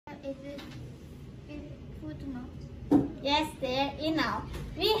food not? Yes, there enough.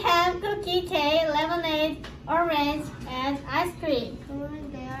 We have cookie, cake, lemonade, orange, and ice cream.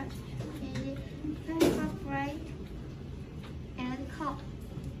 There is paper plate and cup.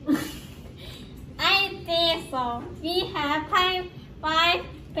 I think so. We have five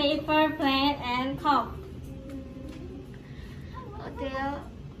paper plate and cup. There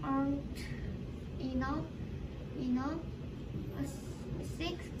aren't enough.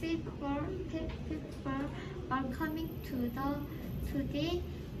 Six people are coming to the party.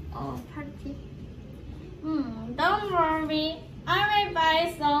 Don't worry. I will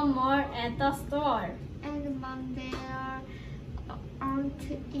buy some more at the store. And Mom, there aren't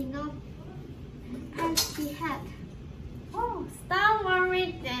enough party hat. Oh, don't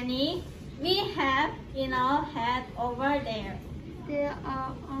worry, Danny. We have enough hat over there. There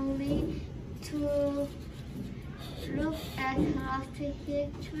are only two. Look at Rusty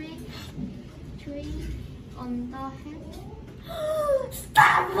tree on the head.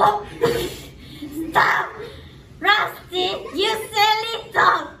 Stop! Stop! Rusty, you silly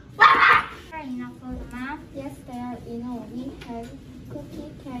dog! Enough for the mom? Yes, there enough. We have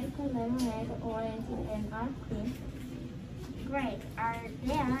cookie, cake, lemonade, orange, and ice cream. Great. Are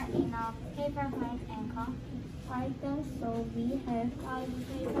there enough paper plates and cups? I think so. We have 5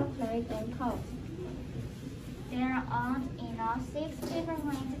 paper plates and cups. There aren't enough. 6 paper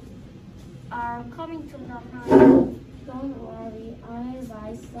plates are coming to the party. Don't worry, I'll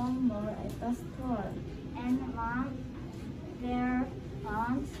buy some more at the store. And Mom, there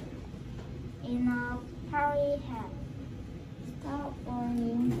aren't enough party hat. Stop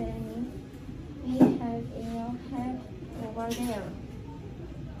worrying, Danny. We have enough hat over there.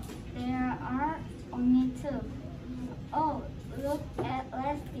 There are only 2. Oh, look at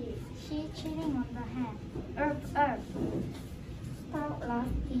Leslie. She's cheating on the hand. Earth. Stop,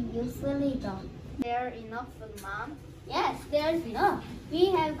 Rusty, you silly dog. There enough food, Mom? Yes, there's enough.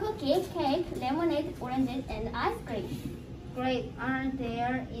 We have cookies, cake, lemonade, oranges, and ice cream. Great. Are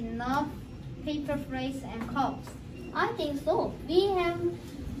there enough paper plates and cups? I think so. We have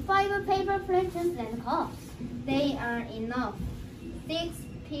 5 paper plates and cups. They are enough. 6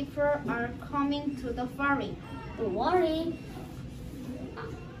 people are coming to the party. Don't worry.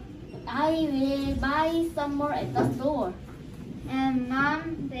 I will buy some more at the store. And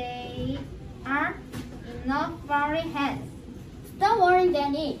Mom, they are enough party hats. Don't worry,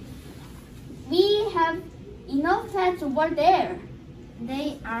 Danny. We have enough hats over there.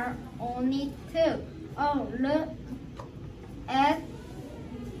 They are only 2. Oh, look at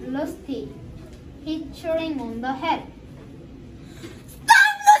Rusty. He's chewing on the head.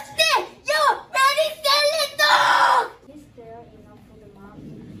 Stop, Rusty! You very silly dog! Is there enough for the Mom?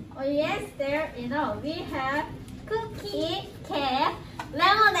 Oh yes, there enough. We have cookie, cake,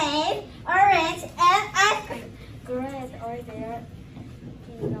 lemonade, orange, and ice cream. Great. Are there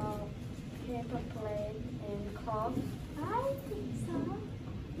enough paper plate and cup? I think so.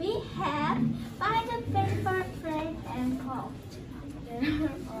 We have 5 paper plates and cups. There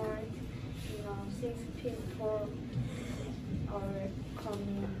are 6 people are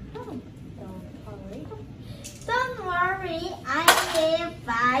coming. Don't worry. Don't worry, I will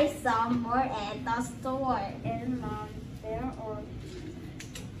buy some more at the store. And Mom, there are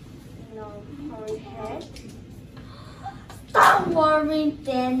party hat. Don't worry,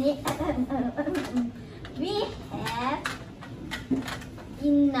 Danny. We have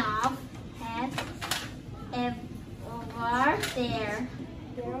enough hats over there.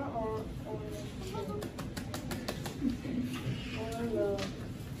 There are only 2. Oh look,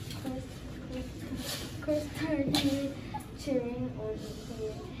 Crystal chewing on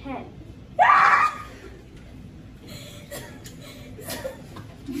his head.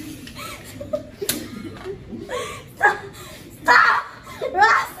 Stop!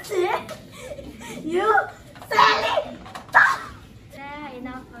 Rusty! You silly dog! There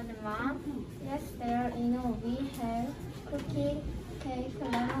enough for the Mom? Yes, there enough. We have cookie, cake,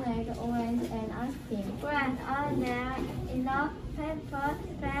 lemonade, orange, and ice cream. Grand, are there enough paper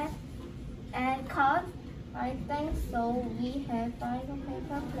plates and cups? I think so. We have 5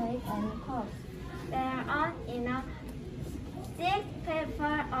 paper plates and cups. There aren't enough. 6 people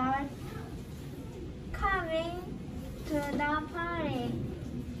are coming to the party.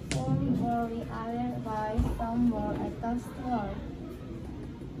 Don't worry, I will buy some more at the store.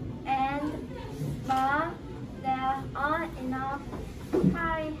 And Mom, there aren't enough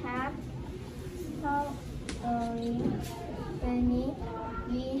party hats. Don't worry, Benny.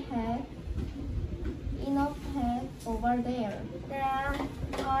 We have enough hats over there. There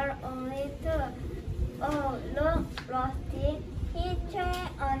are only 2. Oh, look, Rusty. He's chewing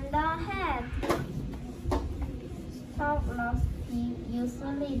on the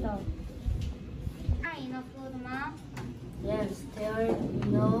silly though. Are enough food, Mom? Yes, there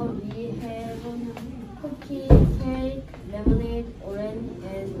we have cookie, cake, lemonade, orange,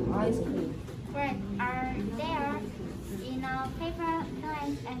 and ice cream. Great. Are there enough paper,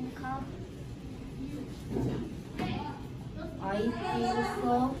 plates, and cups? I think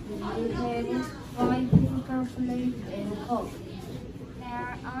so. We have 5 paper plates and cups.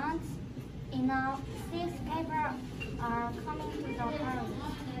 There aren't enough. 6 paper are coming to the party.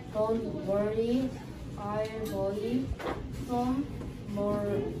 Don't worry, I'll buy some more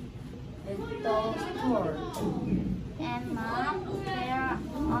at the store. And Mom, there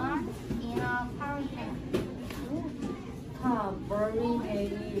aren't enough party pens. Very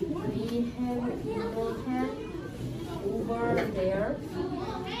heavy. We have enough hand over there.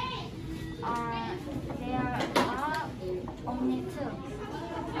 There are only 2.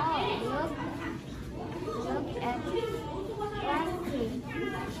 Oh, look at Leslie.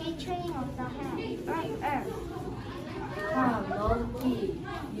 She's training on the hand. Earth. Naughty,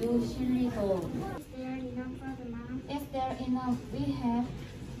 you silly dog. Is there enough for the Mom? Is there enough? We have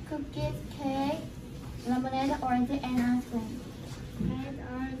cookies, cake, lemonade, orange, and ice cream. And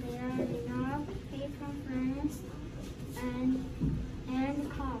are there enough paper frames and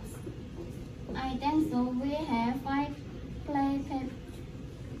cups? I think so. We have 5 plate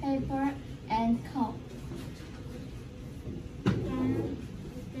paper and cup. And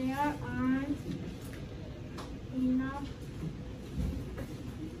there aren't enough.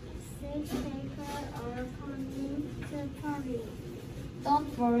 6 paper are coming to party. Don't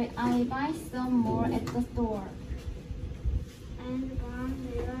worry, I'll buy some more at the store. And Mom,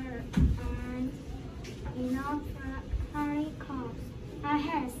 there aren't enough party cups.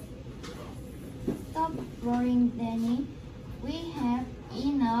 Yes. Stop worrying, Danny. We have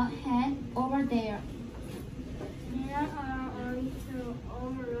enough hand over there. There are only 2.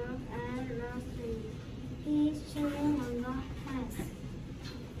 Olaf and Leslie. He's chilling on the fence.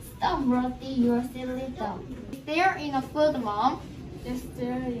 Stop worrying, you're silly dog. Is there enough food, Mom? Is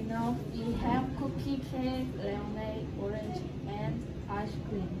there enough? We have cookie, cake, lemonade, orange, and ice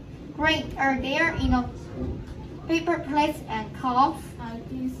cream. Great. Are there enough paper plates and cups? I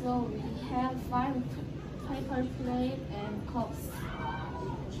think so. We have 5 paper plates and cups.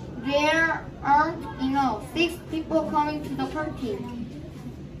 There aren't enough. 6 people coming to the party.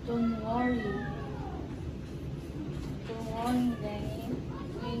 Don't worry. Don't worry, Danny.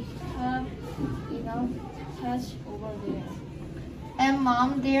 We have enough cash over there. And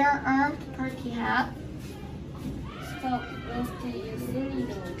Mom, there aren't party hats. Stop, Rusty, you silly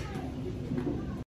dog.